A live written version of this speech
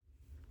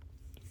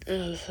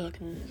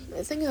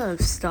I think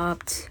I've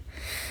stopped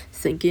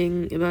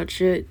thinking about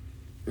shit,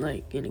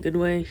 like, in a good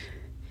way.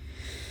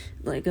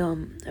 Like,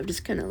 I've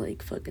just kind of,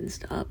 like, fucking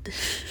stopped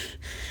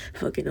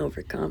fucking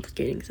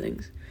overcomplicating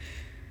things.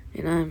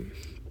 And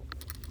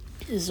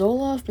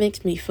Zoloft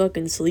makes me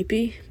fucking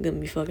sleepy, I'm gonna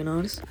be fucking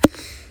honest.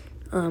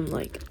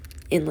 Like,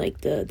 in,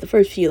 like, the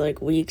first few,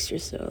 like, weeks or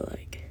so,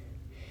 like,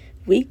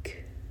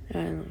 week? I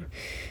don't know.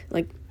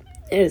 Like,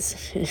 I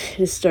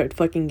just started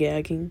fucking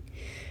gagging.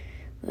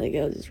 Like,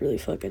 I was just really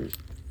fucking...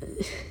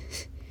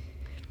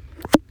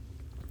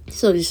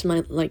 So just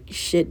my, like,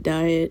 shit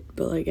diet,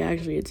 but, like,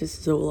 actually it's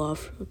just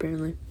Zoloft,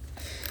 apparently.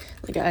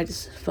 Like, I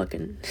just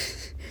fucking...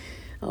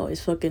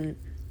 always fucking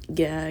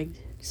gagged.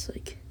 Just,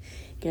 like,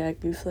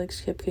 gag reflex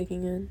kept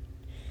kicking in.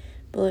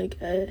 But, like,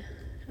 I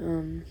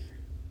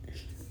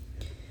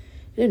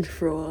didn't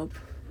throw up.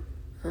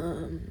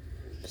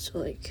 So,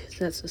 like,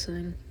 that's the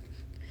thing.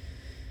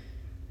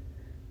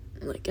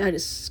 Like, I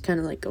just kind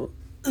of, like, go...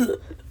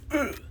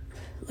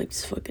 like,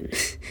 just fucking...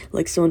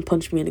 like, someone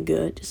punched me in the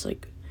gut, just,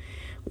 like...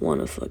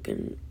 want to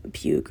fucking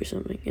puke or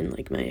something, and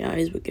like my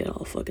eyes would get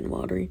all fucking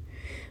watery,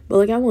 but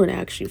like I wouldn't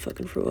actually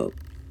fucking throw up.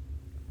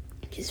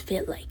 Just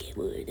felt like it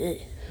would,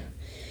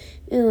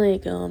 and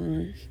like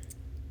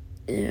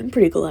yeah, I'm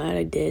pretty glad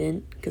I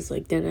didn't, because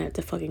like then I have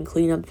to fucking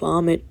clean up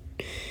vomit,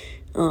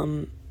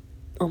 on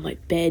my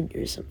bed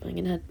or something,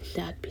 and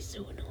that'd be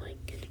so annoying.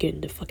 Get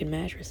into fucking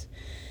mattress,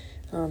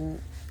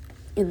 and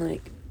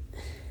like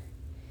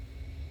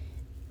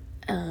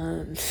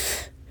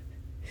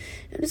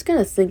I'm just kind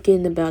of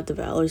thinking about the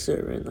Valor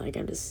server, and like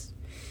I'm just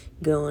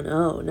going,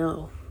 oh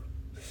no.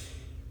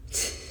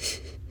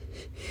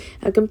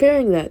 I'm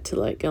comparing that to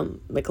like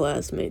my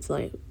classmates,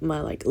 like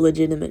my like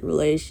legitimate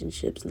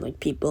relationships and like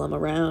people I'm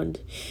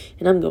around,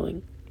 and I'm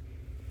going,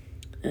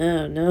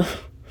 oh no,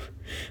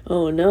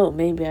 oh no,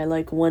 maybe I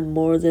like one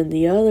more than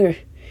the other.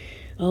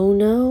 Oh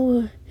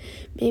no,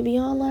 maybe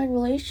online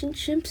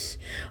relationships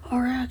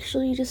are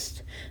actually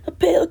just a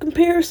pale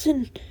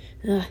comparison.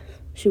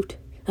 Shoot,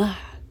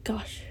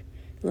 gosh.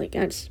 Like,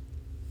 I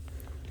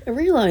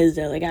realized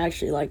that, like, I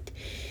actually liked,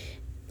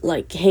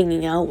 like,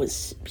 hanging out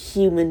with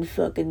human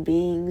fucking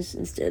beings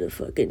instead of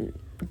fucking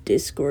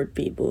Discord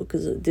people,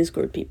 because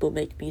Discord people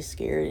make me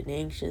scared and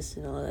anxious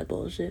and all that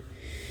bullshit.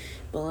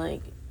 But,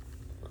 like,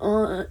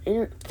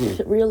 in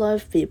real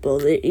life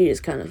people, you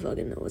just kind of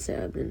fucking know what's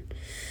happening.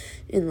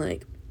 And,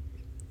 like,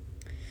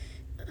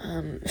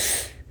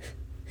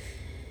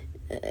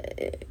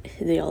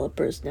 they all have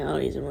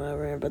personalities and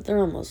whatever, but they're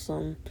almost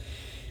some...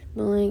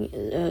 But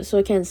like, so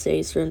I can't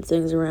say certain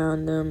things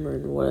around them or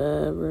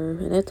whatever,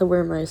 and I have to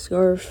wear my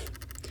scarf.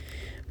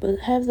 But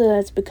half of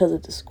that's because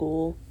of the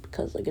school,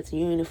 because like it's a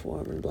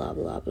uniform and blah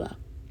blah blah.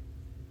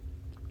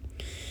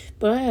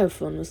 But I have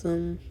fun with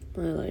them.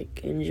 I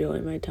like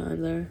enjoy my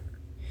time there,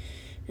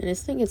 and I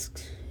think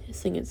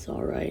it's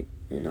alright,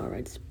 an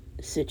alright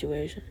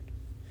situation.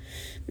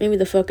 Maybe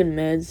the fucking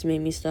meds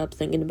made me stop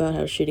thinking about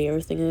how shitty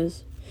everything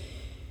is.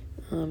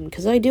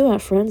 Because I do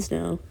have friends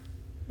now.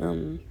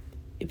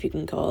 If you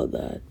can call it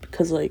that,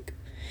 because like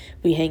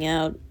we hang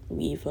out,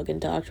 we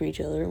fucking talk to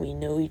each other, we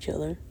know each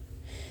other,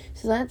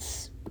 so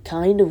that's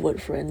kind of what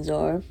friends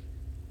are.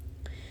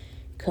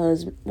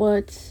 Because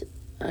what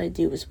I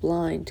do is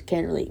blind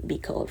can't really be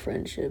called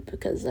friendship,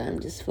 because I'm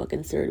just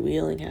fucking third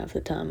wheeling half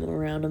the time I'm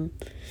around them.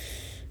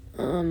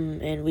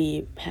 And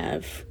we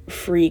have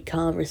free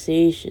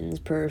conversations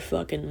per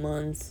fucking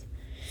month.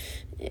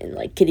 And,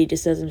 like, Kitty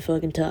just doesn't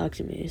fucking talk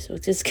to me, so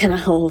it's just kind of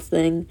a whole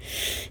thing.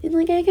 And,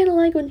 like, I kind of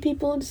like when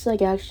people just,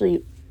 like,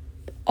 actually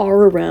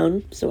are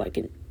around, so I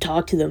can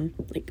talk to them,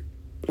 like,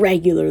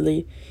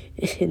 regularly,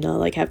 and not,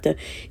 like, have to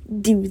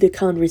do the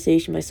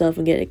conversation myself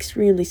and get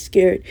extremely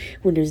scared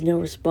when there's no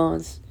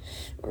response.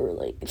 Or,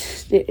 like,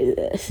 it's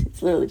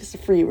literally just a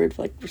free word,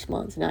 like,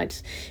 response, and I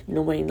just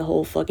been waiting the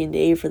whole fucking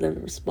day for them to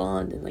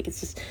respond, and, like,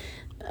 it's just,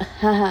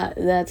 haha,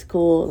 that's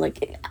cool,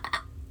 like,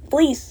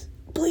 please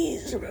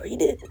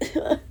read it.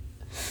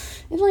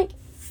 And like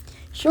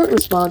short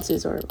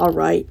responses are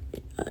alright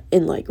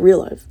in like real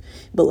life,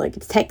 but like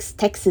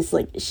text is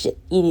like shit.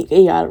 You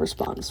gotta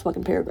respond with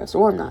fucking paragraphs,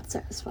 or I'm not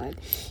satisfied.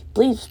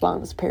 Please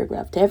respond with a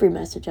paragraph to every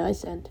message I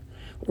send,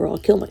 or I'll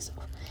kill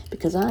myself,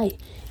 because I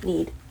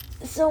need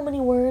so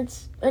many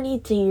words. I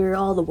need to hear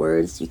all the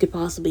words you could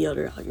possibly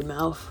utter out your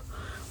mouth,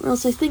 or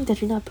else I think that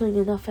you're not putting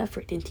enough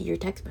effort into your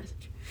text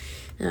message.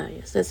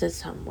 Yes,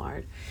 that's how I'm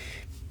wired.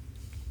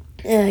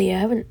 Yeah, I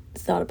haven't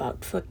thought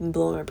about fucking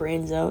blowing my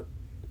brains out,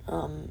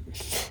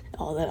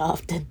 all that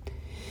often.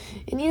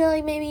 And, you know,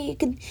 like, maybe you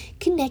could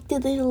connect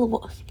a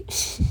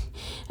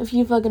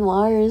few fucking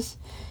wires,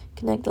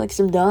 connect, like,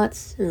 some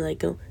dots, and, like,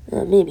 go,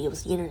 maybe it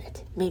was the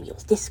internet, maybe it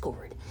was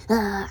Discord,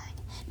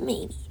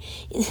 maybe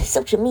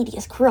social media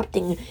is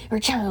corrupting our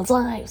child's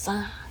lives,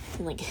 and,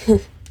 like,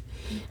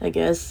 I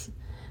guess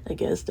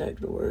that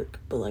could work,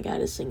 but, like, I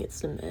just think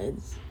it's the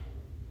meds.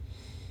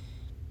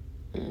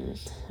 But I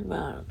don't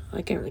know.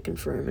 I can't really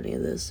confirm any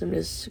of this. I'm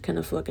just kind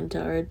of fucking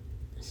tired.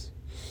 It's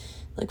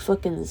like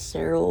fucking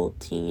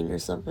Serotine or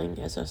something,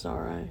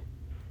 SSRI.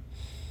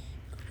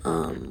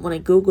 When I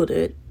googled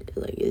it,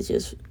 Like, it's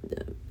just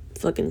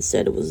fucking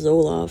said it was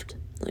Zoloft,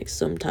 like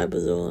some type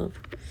of Zoloft.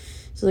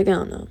 So like, I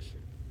don't know.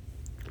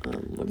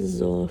 What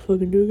does Zoloft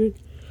fucking do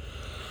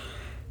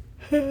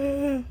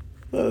again?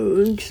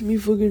 It makes me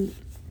fucking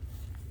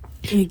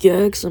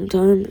gag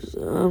sometimes.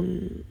 What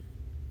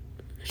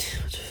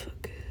the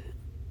fuck?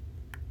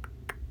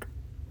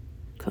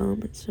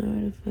 Common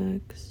side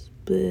effects.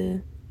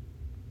 Bleh.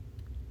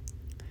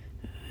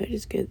 I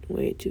just get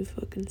way too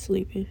fucking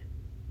sleepy.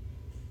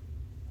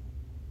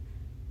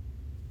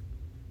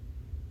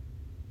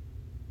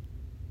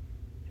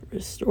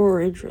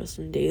 Restore interest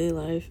in daily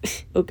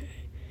life. Okay.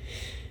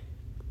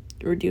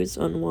 Reduce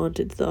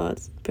unwanted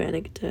thoughts,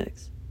 panic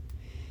attacks.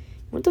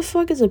 What the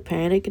fuck is a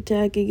panic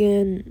attack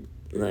again?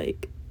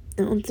 Like,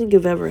 I don't think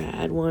I've ever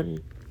had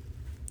one.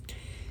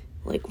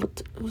 Like, what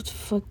the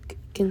fuck?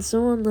 Can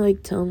someone,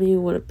 like, tell me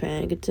what a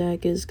panic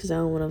attack is? Because I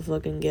don't want to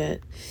fucking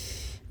get,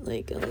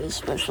 like, those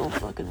special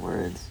fucking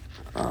words.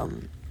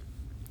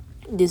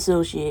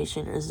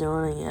 Dissociation or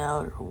zoning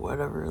out or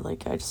whatever.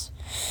 Like, I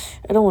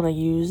don't want to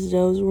use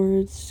those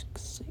words.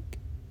 'Cause,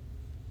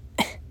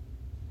 like,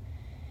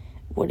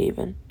 what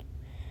even?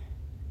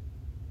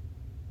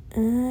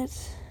 I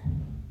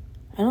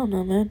don't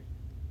know, man.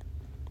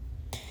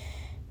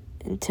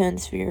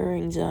 Intense fear or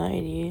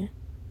anxiety.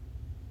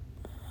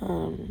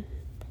 Pounding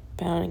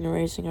and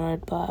racing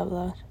heart, blah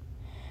blah.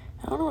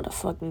 I don't know what a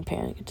fucking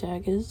panic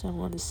attack is. I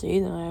want to say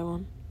that I have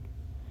one.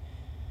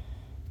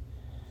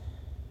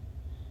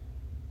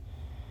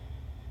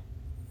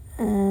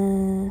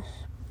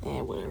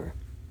 Yeah, whatever.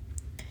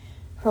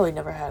 Probably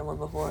never had one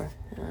before.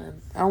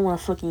 I don't want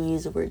to fucking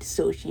use the word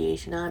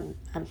dissociation.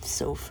 I'm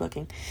so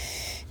fucking.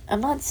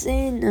 I'm not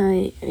saying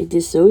I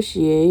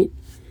dissociate.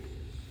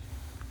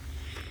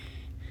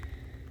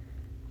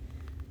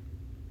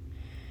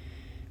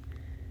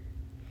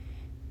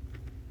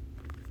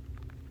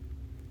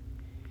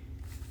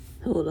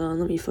 Hold on,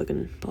 let me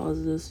fucking pause this.